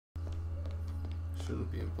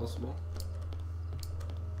Shouldn't be impossible.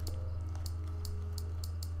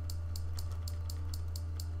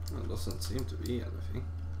 It doesn't seem to be anything.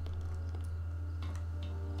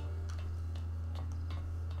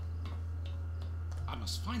 I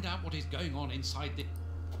must find out what is going on inside the...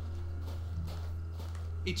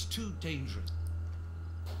 It's too dangerous.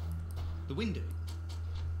 The window.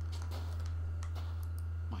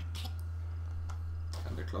 My clock.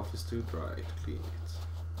 And the cloth is too dry to clean it.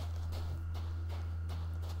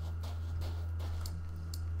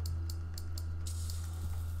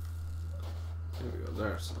 There we go,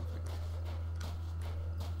 there's something.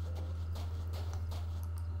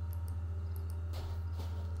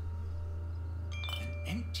 An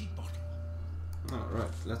empty bottle. Alright,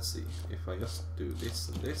 let's see. If I just do this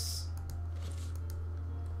and this.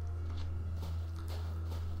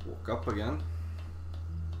 Walk up again.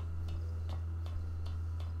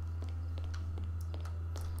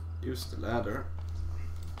 Use the ladder.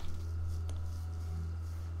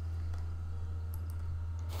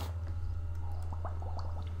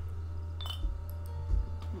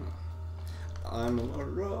 I'm on a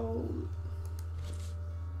roll.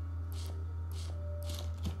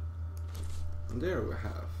 And there we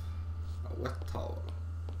have a wet towel.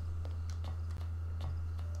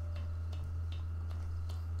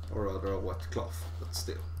 Or rather a wet cloth, but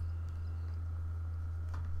still.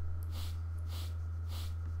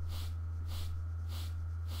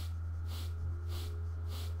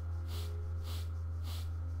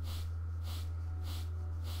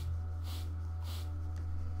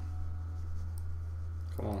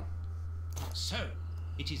 Come on. So,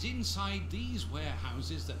 it is inside these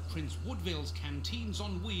warehouses that Prince Woodville's canteens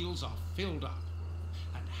on wheels are filled up,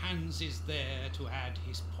 and Hans is there to add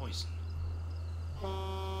his poison.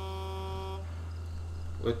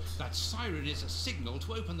 What? That siren is a signal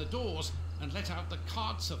to open the doors and let out the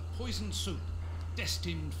carts of poisoned soup,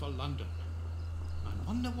 destined for London. I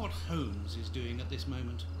wonder what Holmes is doing at this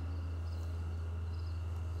moment.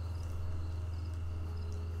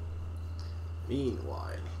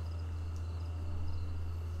 Meanwhile.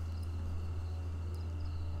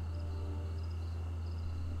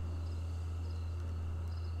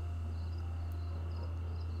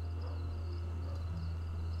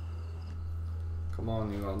 Come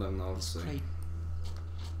on, you other Nazi.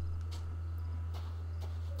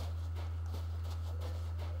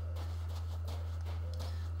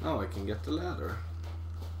 Now I can get the ladder.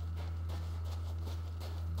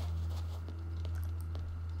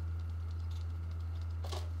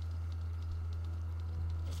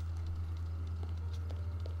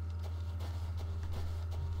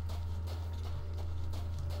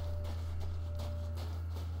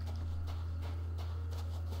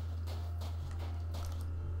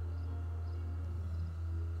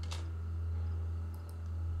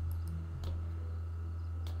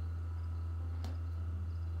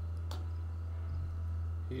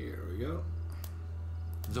 Here we go.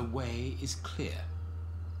 The way is clear.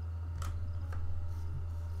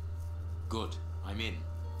 Good, I'm in.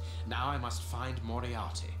 Now I must find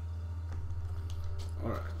Moriarty.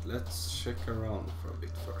 Alright, let's check around for a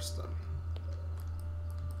bit first then.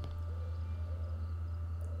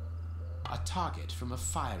 A target from a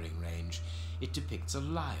firing range. It depicts a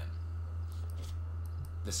lion.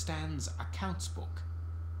 The stand's accounts book.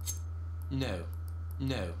 No,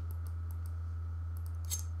 no.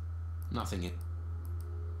 Nothing in.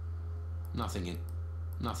 Nothing in.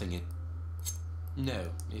 Nothing in. No,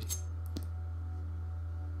 it...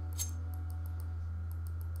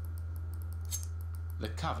 The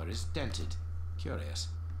cover is dented. Curious.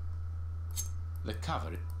 The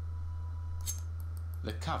cover...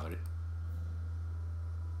 The cover...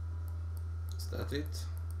 Is that it?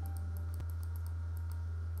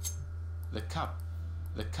 The cup...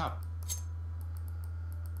 The cup...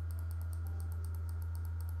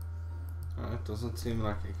 It doesn't seem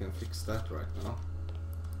like I can fix that right now.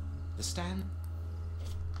 The stand...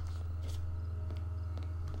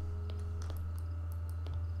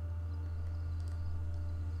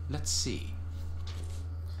 Let's see.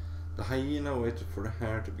 The hyena waited for the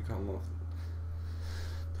hare to come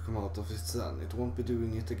out of its den. It won't be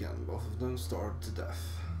doing it again. Both of them starved to death.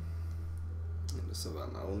 In the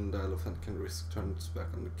savannah, only the elephant can risk turning its back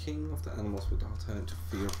on the king of the animals without having to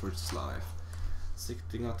fear for its life.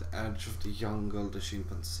 Sitting at the edge of the jungle, the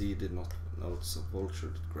chimpanzee did not notice a vulture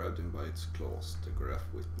that grabbed him by its claws. The giraffe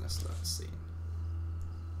witnessed that scene.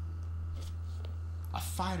 A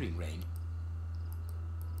firing range.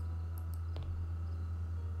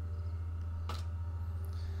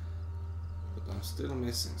 But I'm still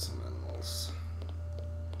missing some animals.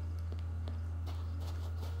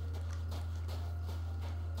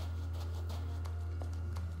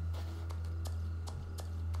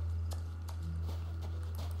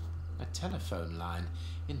 telephone line.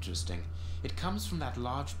 Interesting. It comes from that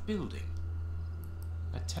large building.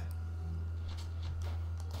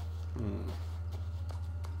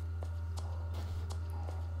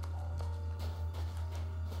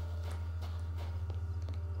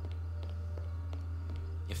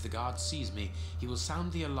 If the guard sees me, he will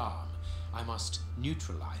sound the alarm. I must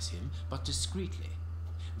neutralize him, but discreetly.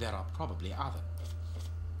 There are probably other.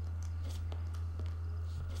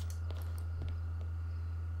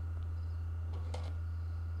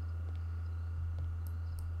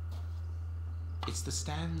 It's the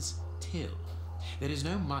stand's till. There is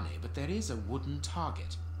no money, but there is a wooden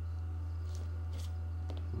target.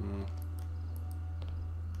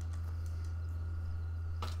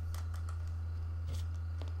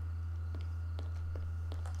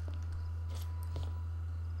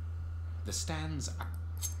 The stands are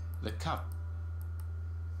the cup.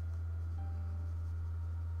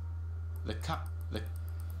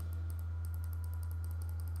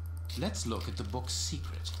 Let's look at the book's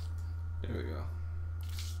secret. Here we go.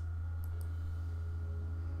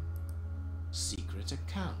 Secret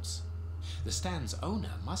accounts. The stand's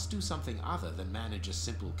owner must do something other than manage a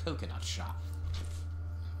simple coconut shop.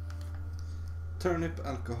 Turnip,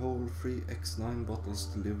 alcohol, free X9 bottles,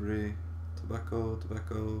 delivery, tobacco.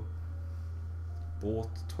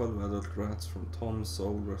 Bought 12 adult rats from Tom's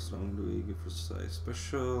Old Restaurant, Luigi for size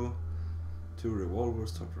special. 2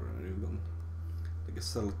 revolvers, tucker and ribbon. The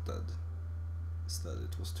gazelle dead. Instead,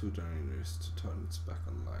 it was too dangerous to turn its back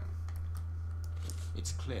on the line.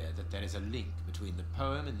 It's clear that there is a link between the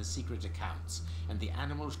poem and the secret accounts, and the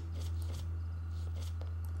animal.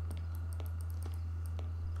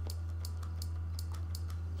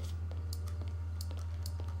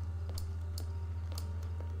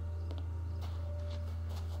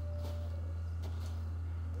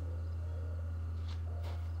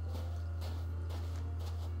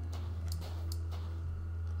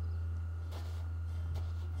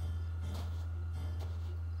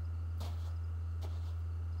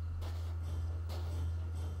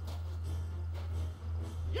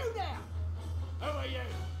 You there! Who are you?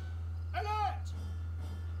 Alert!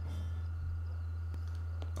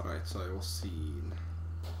 Alright, so I was seen.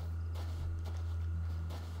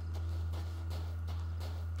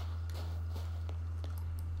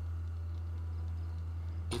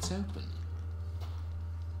 It's open.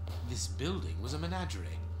 This building was a menagerie.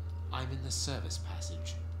 I'm in the service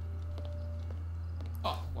passage.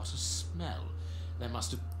 Oh, what a smell. There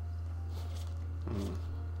must have...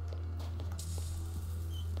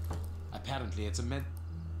 Apparently it's a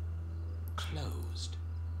closed.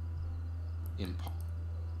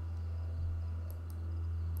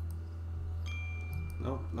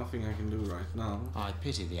 No, nothing I can do right now. I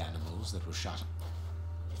pity the animals that were shut.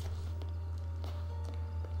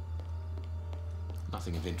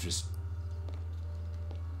 Nothing of interest.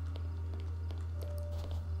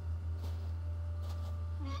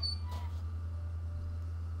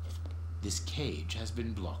 This cage has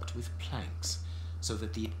been blocked with planks, so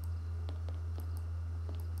that the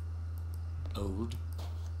old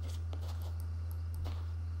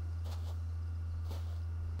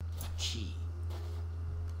key.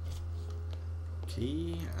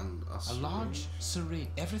 Key and A large syringe.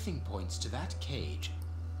 Everything points to that cage.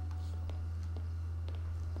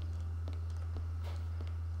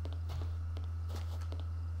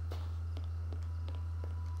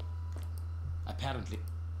 Apparently,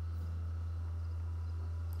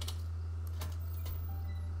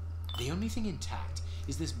 the only thing intact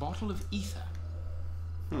is this bottle of ether.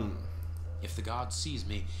 If the guard sees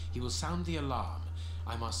me, he will sound the alarm.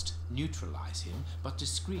 I must neutralize him, but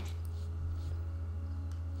discreetly.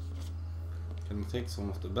 Can we take some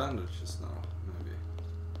of the bandages now, maybe?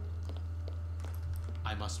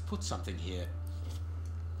 I must put something here.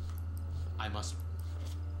 I must...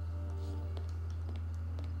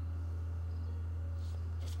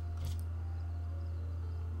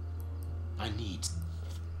 I need...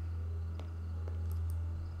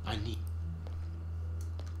 I need...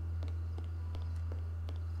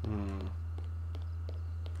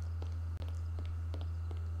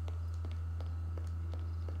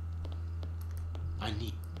 I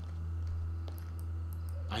need...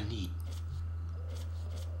 I need...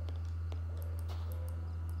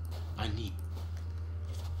 I need...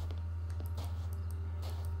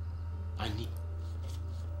 I need...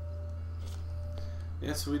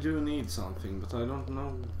 Yes, we do need something, but I don't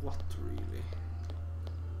know what really.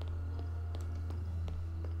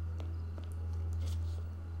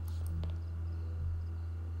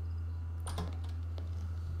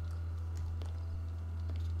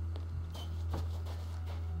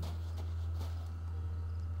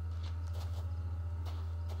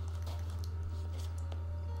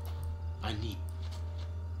 I need...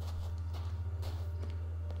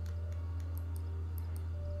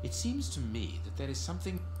 It seems to me that there is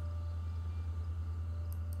something...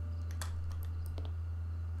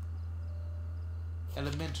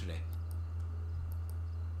 elementary.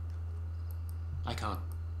 I can't...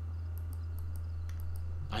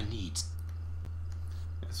 I need...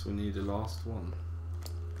 Yes, we need the last one.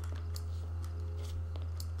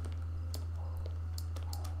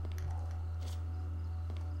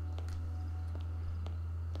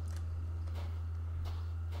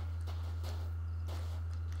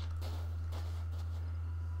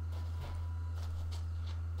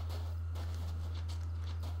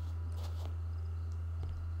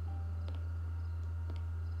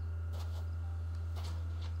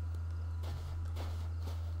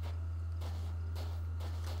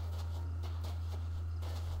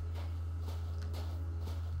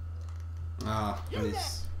 Ah, and he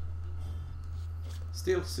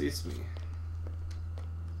still sees me.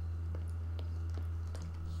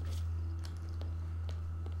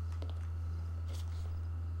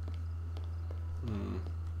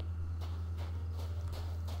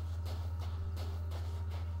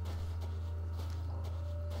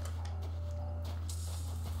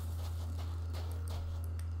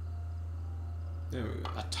 There we go.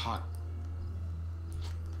 a target.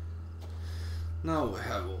 Now we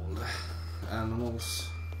have all the animals.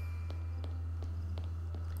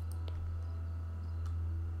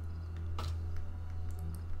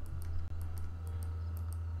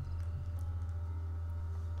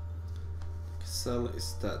 Cell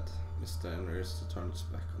is dead. Mr. Henry is to turn his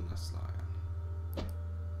back on this lion.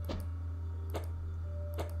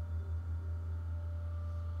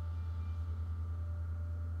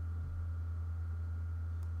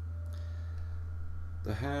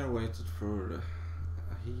 The hare waited for the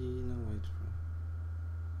hyena waited for.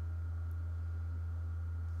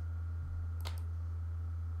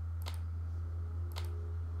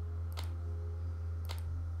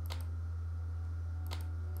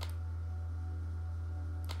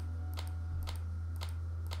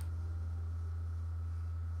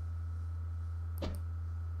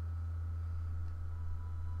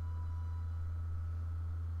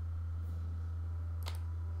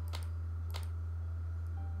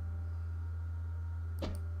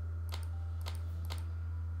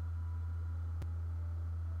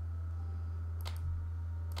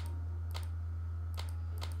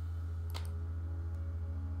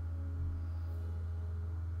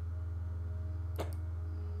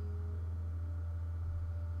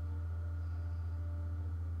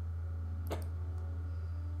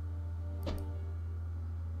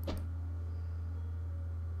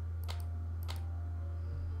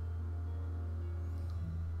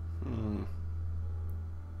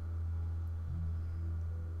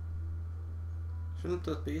 Shouldn't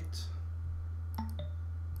that be it?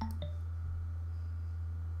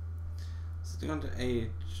 Sitting on the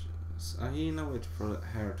edge, a hyena waited for the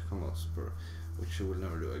hare to come out spur, which she will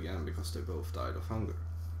never do again because they both died of hunger.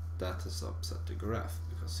 That has upset the giraffe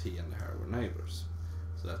because he and the hare were neighbors,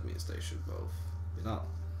 so that means they should both be down.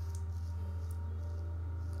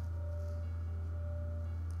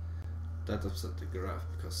 That upset the giraffe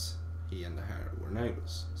because he and the hare were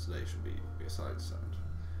neighbors, so they should be beside each other.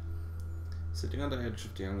 Sitting on the edge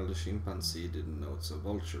of the jungle, the chimpanzee didn't notice a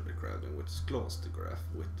vulture that grabbed him with his claws. The giraffe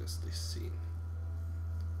witnessed this scene,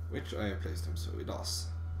 which I have placed him so he does.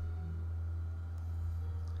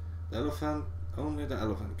 The elephant, only the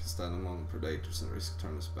elephant can stand among predators and risk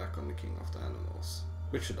turning his back on the king of the animals,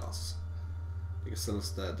 which it does. The gazelle is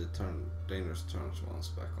dead, it dangerous turns one's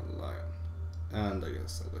back on the lion, and the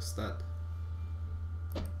gazelle is dead.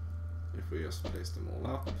 If we just place them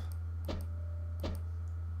all up.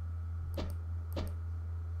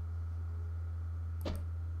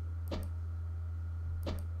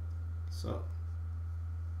 So.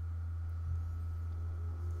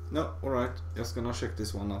 No, alright, just gonna check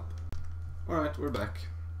this one up. Alright, we're back.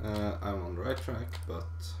 I'm on the right track, but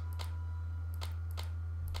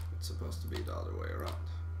it's supposed to be the other way around.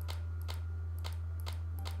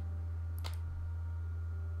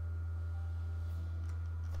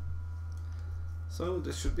 So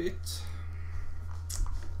this should be it.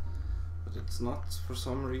 But it's not for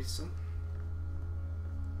some reason.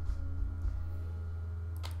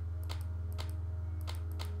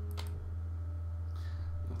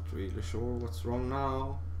 Really sure what's wrong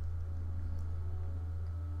now.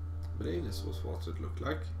 I believe this was what it looked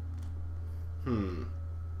like.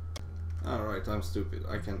 Alright, I'm stupid.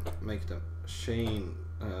 I can make them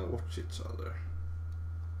watch each other.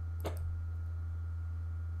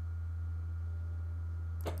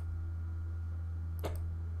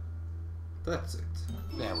 That's it.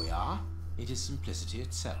 There we are. It is simplicity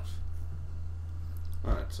itself.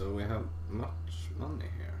 Alright, so we have much money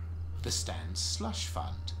here. The Stand's slush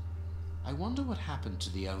fund. I wonder what happened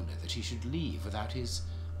to the owner that he should leave without his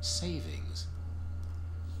savings.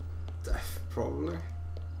 Death, probably.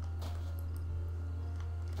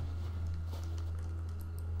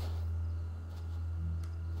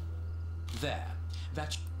 There.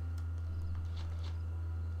 That...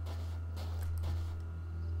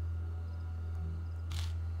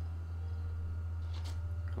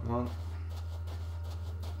 Come on.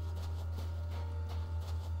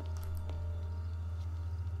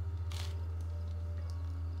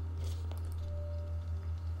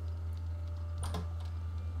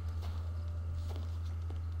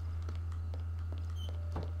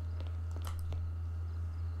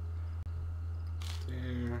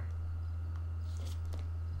 There.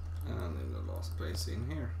 And in the last place in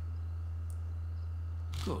here.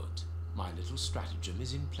 Good. My little stratagem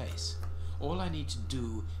is in place. All I need to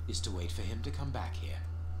do is to wait for him to come back here.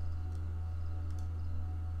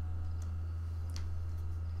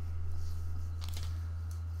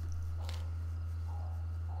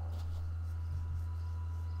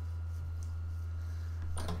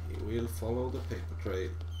 And he will follow the paper trail.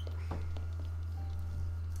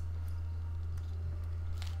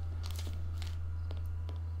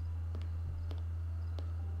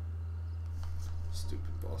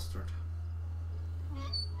 Stupid bastard.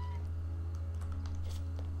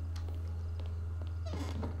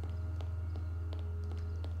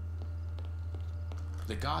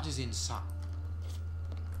 The guard is inside.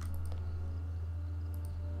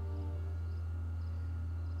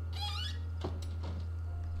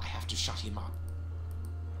 I have to shut him up.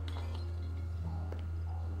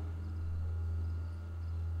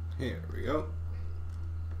 Here we go.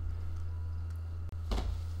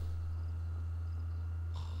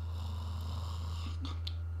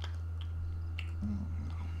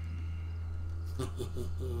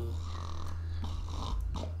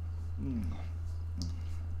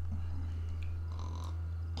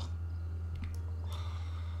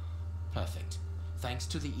 Perfect. Thanks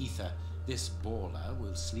to the ether, this baller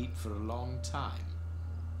will sleep for a long time.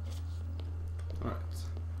 Alright.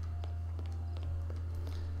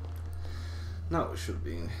 Now we should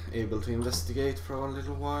be able to investigate for a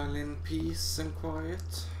little while in peace and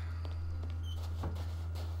quiet.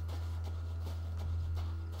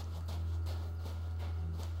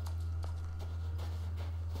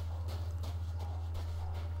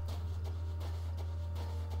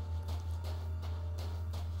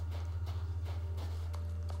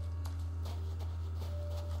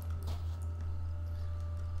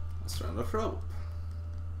 A strand of rope.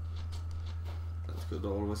 That could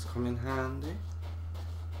always come in handy.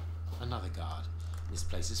 Another guard. This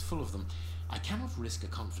place is full of them. I cannot risk a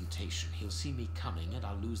confrontation. He'll see me coming and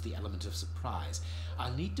I'll lose the element of surprise.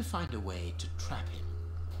 I'll need to find a way to trap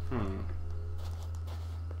him.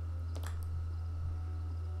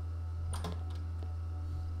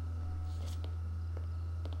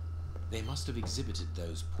 They must have exhibited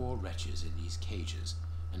those poor wretches in these cages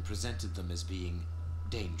and presented them as being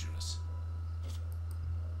dangerous.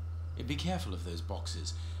 Be careful of those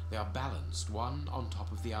boxes. They are balanced, one on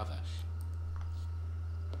top of the other.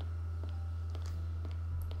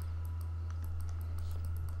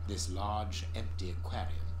 This large, empty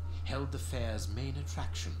aquarium held the fair's main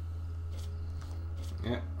attraction.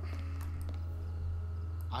 Yeah.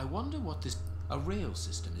 I wonder what this... A rail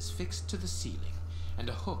system is fixed to the ceiling, and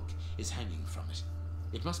a hook is hanging from it.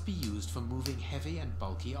 It must be used for moving heavy and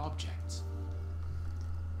bulky objects.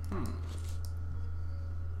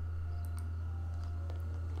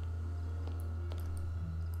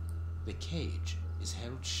 The cage is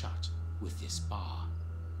held shut with this bar.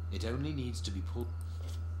 It only needs to be pulled...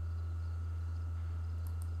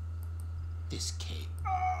 This cage...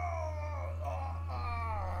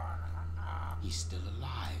 He's still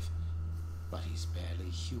alive, but he's barely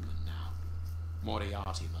human now.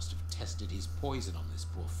 Moriarty must have tested his poison on this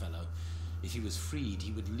poor fellow. If he was freed,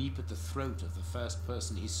 he would leap at the throat of the first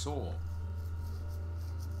person he saw.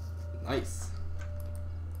 Nice.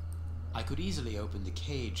 I could easily open the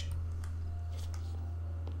cage.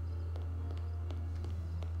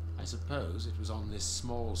 I suppose it was on this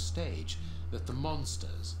small stage that the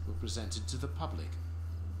monsters were presented to the public.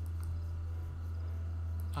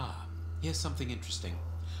 Ah, here's something interesting.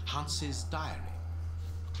 Hans's diary.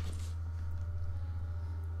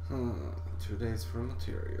 2 days for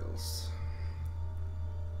materials.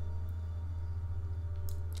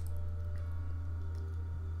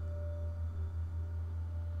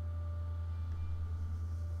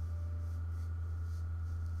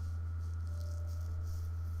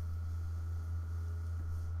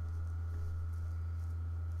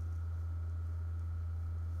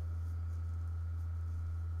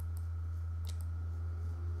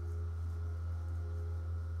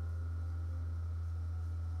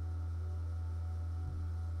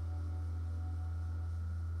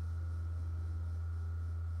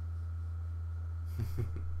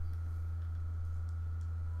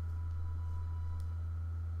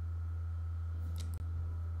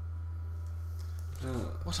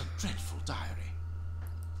 What a dreadful diary.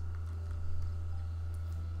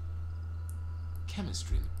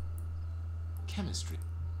 Chemistry. Chemistry.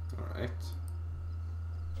 Alright.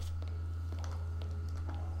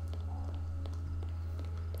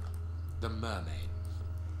 The mermaid.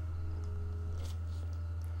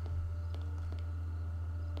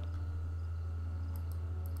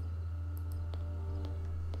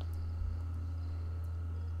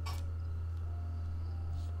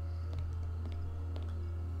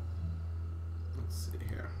 Let's see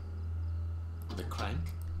here. The crank.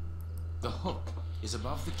 The hook is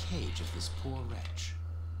above the cage of this poor wretch.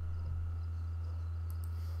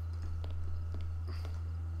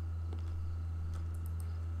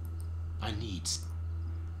 I need...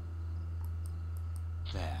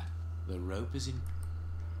 There. The rope is in...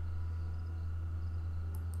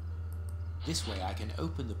 This way I can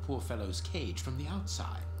open the poor fellow's cage from the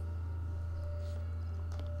outside.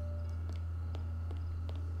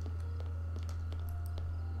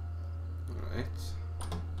 Alright.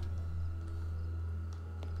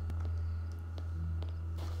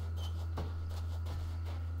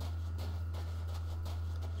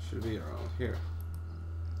 Should be around here.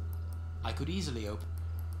 I could easily open...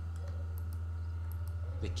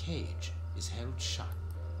 The cage is held shut.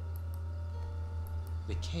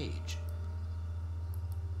 The cage.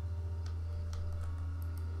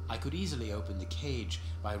 I could easily open the cage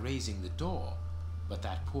by raising the door, but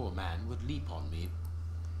that poor man would leap on me.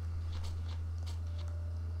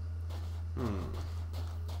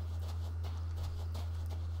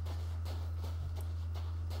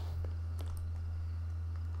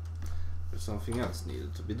 There's something else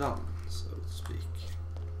needed to be done, so to speak.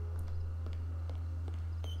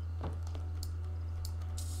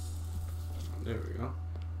 There we go.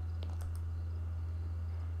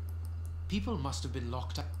 People must have been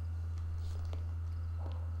locked up.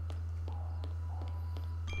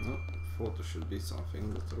 No, thought there should be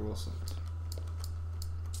something, but there wasn't.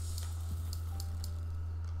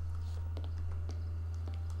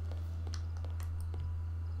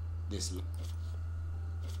 This...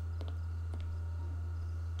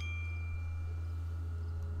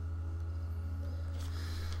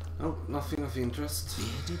 Oh, nothing of interest.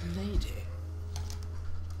 Bearded lady.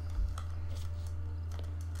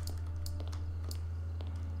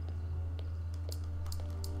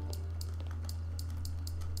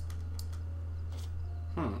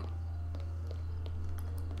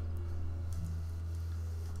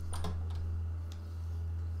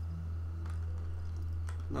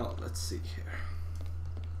 Now, let's see here.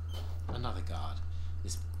 Another guard.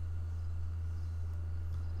 This...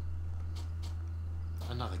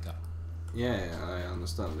 Another guard. Yeah, I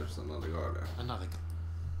understand there's another guard there. Another guard.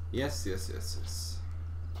 Yes, yes, yes, yes.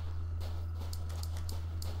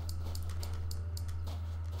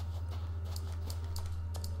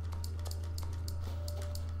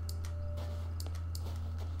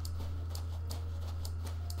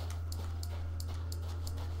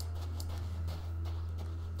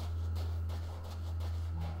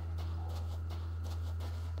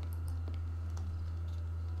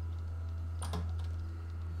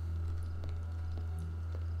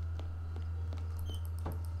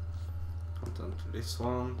 Can't enter this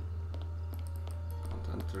one.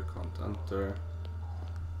 Can't enter, can't enter.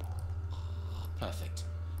 Perfect.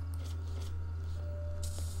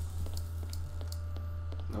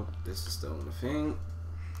 Nope, this is the only thing.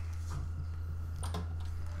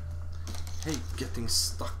 Hate getting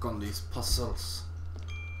stuck on these puzzles.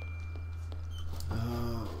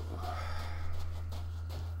 Oh.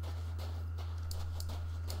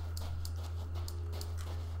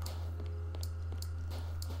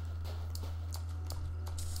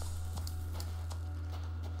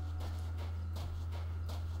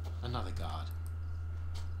 Another guard.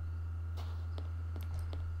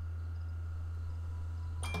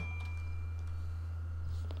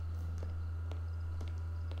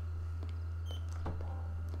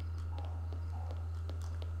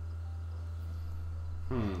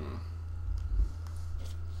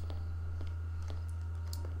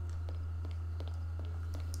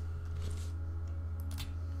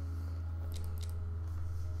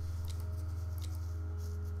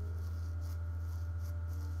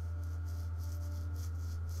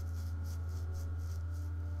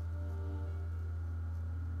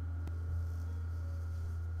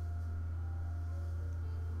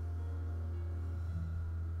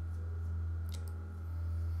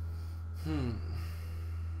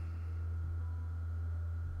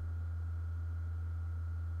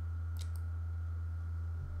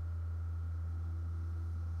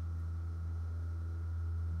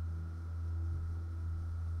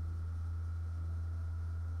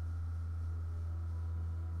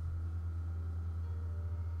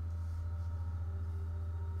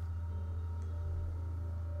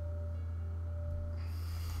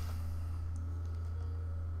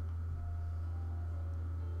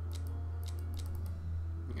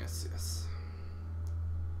 yes.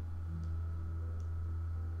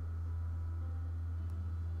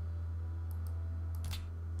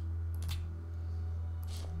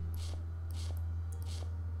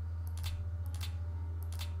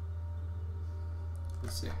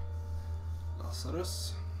 Let's see.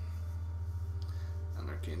 Lazarus.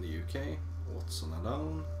 Anarchy in the UK. Watson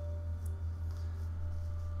alone.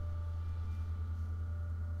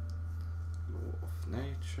 Law of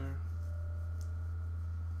nature.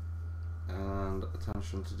 And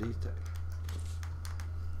attention to detail.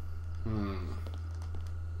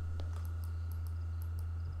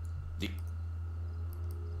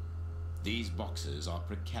 These boxes are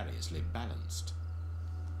precariously balanced.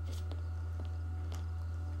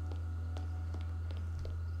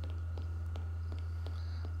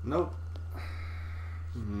 Nope.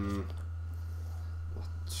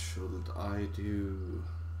 What should I do?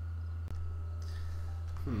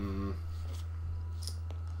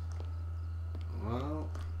 Well,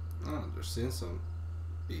 there seems to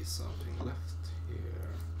be something left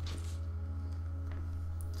here.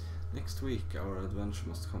 Next week our adventure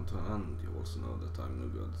must come to an end. You also know that I'm no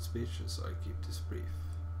good at speeches, so I keep this brief.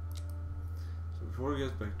 So before we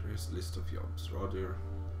get back to his list of jobs, Roger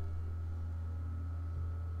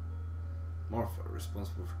Martha,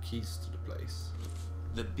 responsible for keys to the place.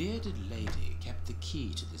 The bearded lady kept the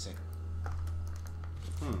key to this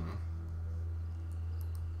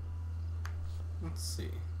Let's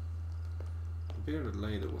see. The bearded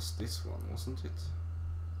lady was this one, wasn't it?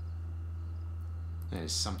 There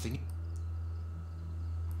is something.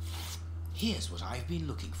 Here's what I've been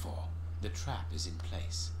looking for. The trap is in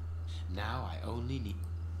place. Now I only need...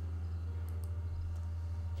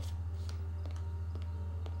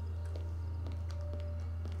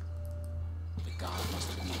 The guard must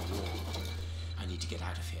have been warned. I need to get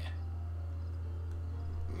out of here.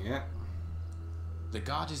 Yeah. The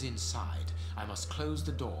guard is inside. I must close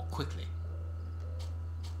the door quickly.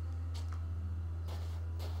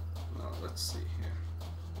 Now let's see here.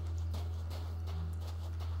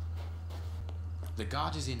 The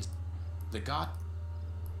guard is in... The guard...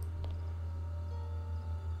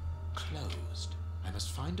 Closed. I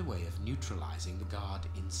must find a way of neutralizing the guard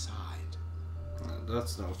inside.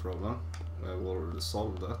 That's no problem. I've already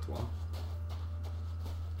solved that one.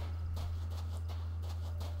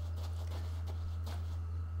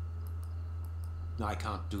 No, I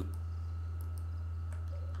can't do...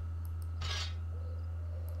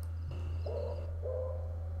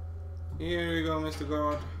 Here you go, Mr.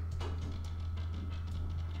 Guard.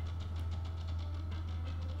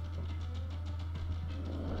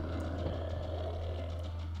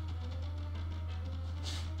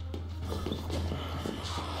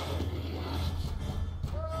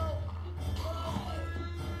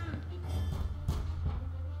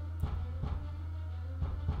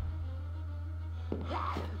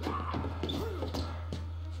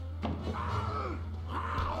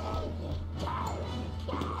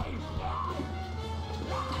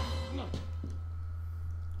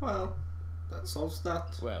 Well, that solves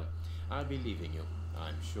that. Well, I'll be leaving you.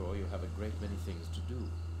 I'm sure you have a great many things to do.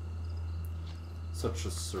 Such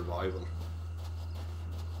as survival.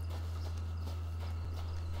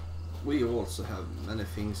 We also have many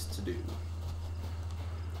things to do.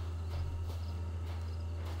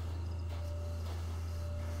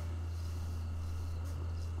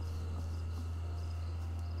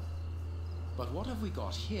 But what have we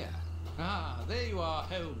got here? Ah, there you are,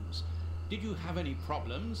 Holmes. Did you have any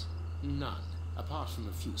problems? None, apart from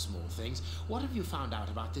a few small things. What have you found out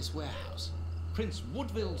about this warehouse? Prince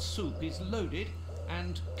Woodville's soup is loaded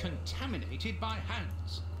and contaminated by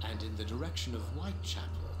hands. And in the direction of Whitechapel.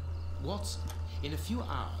 Watson, in a few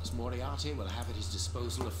hours, Moriarty will have at his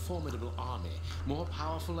disposal a formidable army, more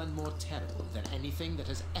powerful and more terrible than anything that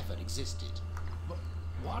has ever existed. But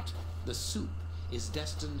what? The soup is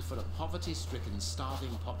destined for a poverty-stricken,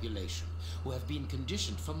 starving population who have been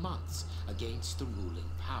conditioned for months against the ruling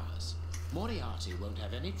powers. Moriarty won't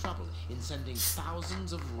have any trouble in sending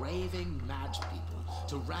thousands of raving mad people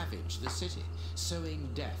to ravage the city, sowing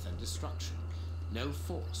death and destruction. No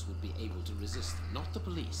force would be able to resist them, not the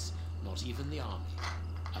police, not even the army.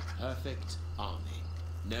 A perfect army,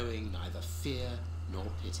 knowing neither fear nor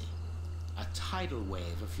pity. A tidal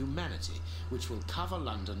wave of humanity which will cover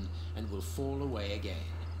London and will fall away again,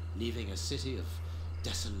 leaving a city of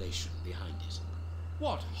desolation behind it.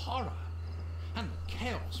 What horror! And the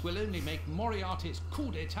chaos will only make Moriarty's coup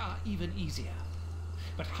d'etat even easier.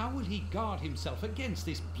 But how will he guard himself against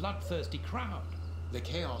this bloodthirsty crowd? The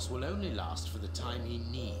chaos will only last for the time he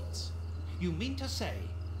needs. You mean to say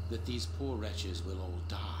that these poor wretches will all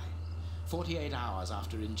die? 48 hours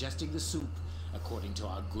after ingesting the soup, according to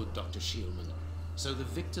our good Dr. Shielman. So the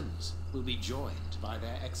victims will be joined by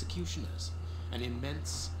their executioners. An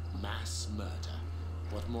immense mass murder.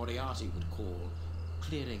 What Moriarty would call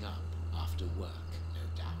clearing up after work,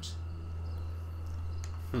 no doubt.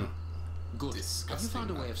 Good. Have you found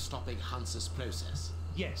a way of stopping Hansa's process?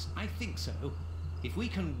 Yes, I think so. If we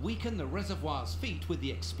can weaken the reservoir's feet with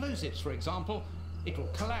the explosives, for example, it will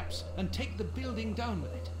collapse and take the building down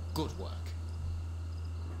with it. Good work.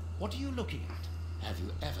 What are you looking at? Have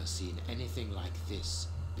you ever seen anything like this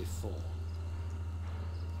before?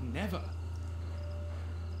 Never.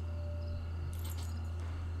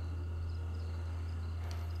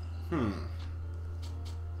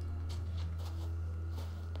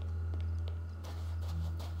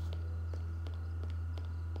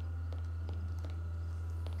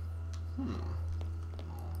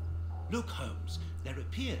 Look, Holmes, there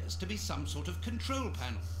appears to be some sort of control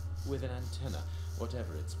panel. With an antenna,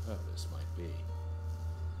 whatever its purpose might be.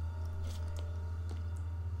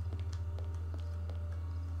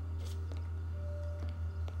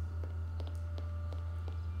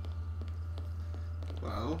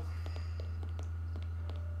 Well,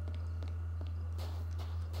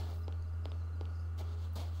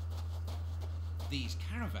 These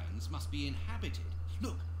caravans must be inhabited.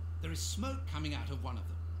 Look, there is smoke coming out of one of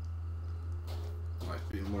them. might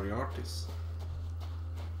be Moriarty's.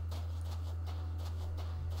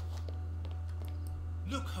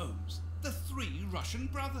 Look, Holmes, the 3 Russian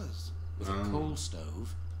brothers. With a coal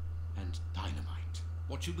stove and dynamite.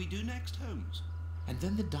 What should we do next, Holmes? And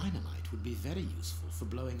then the dynamite would be very useful for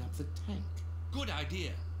blowing up the tank. Good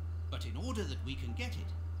idea. But in order that we can get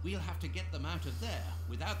it, we'll have to get them out of there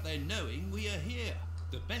without their knowing we are here.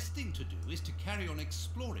 The best thing to do is to carry on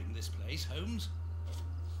exploring this place, Holmes.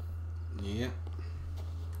 Yeah.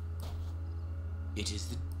 It is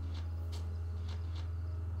the...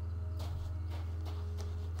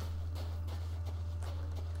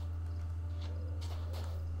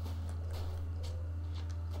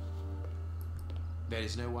 There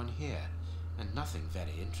is no one here, and nothing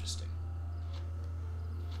very interesting.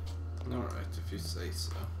 Alright, if you say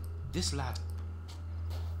so. This lad...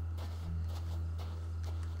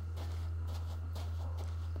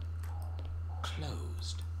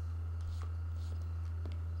 closed.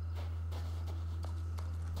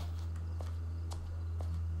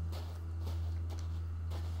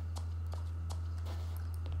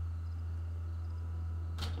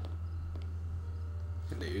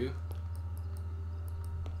 Hello.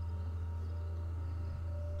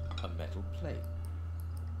 A metal plate.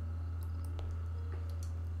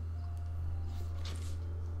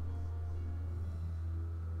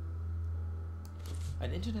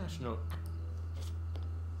 An international...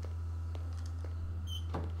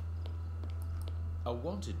 A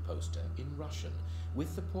wanted poster in Russian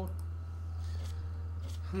with the port...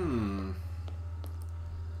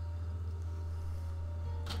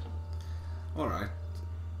 Alright.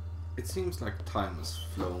 It seems like time has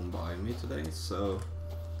flown by me today, so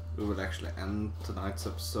we will actually end tonight's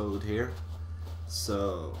episode here.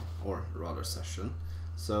 So, or rather session.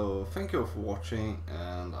 So, thank you all for watching,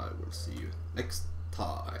 and I will see you next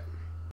time.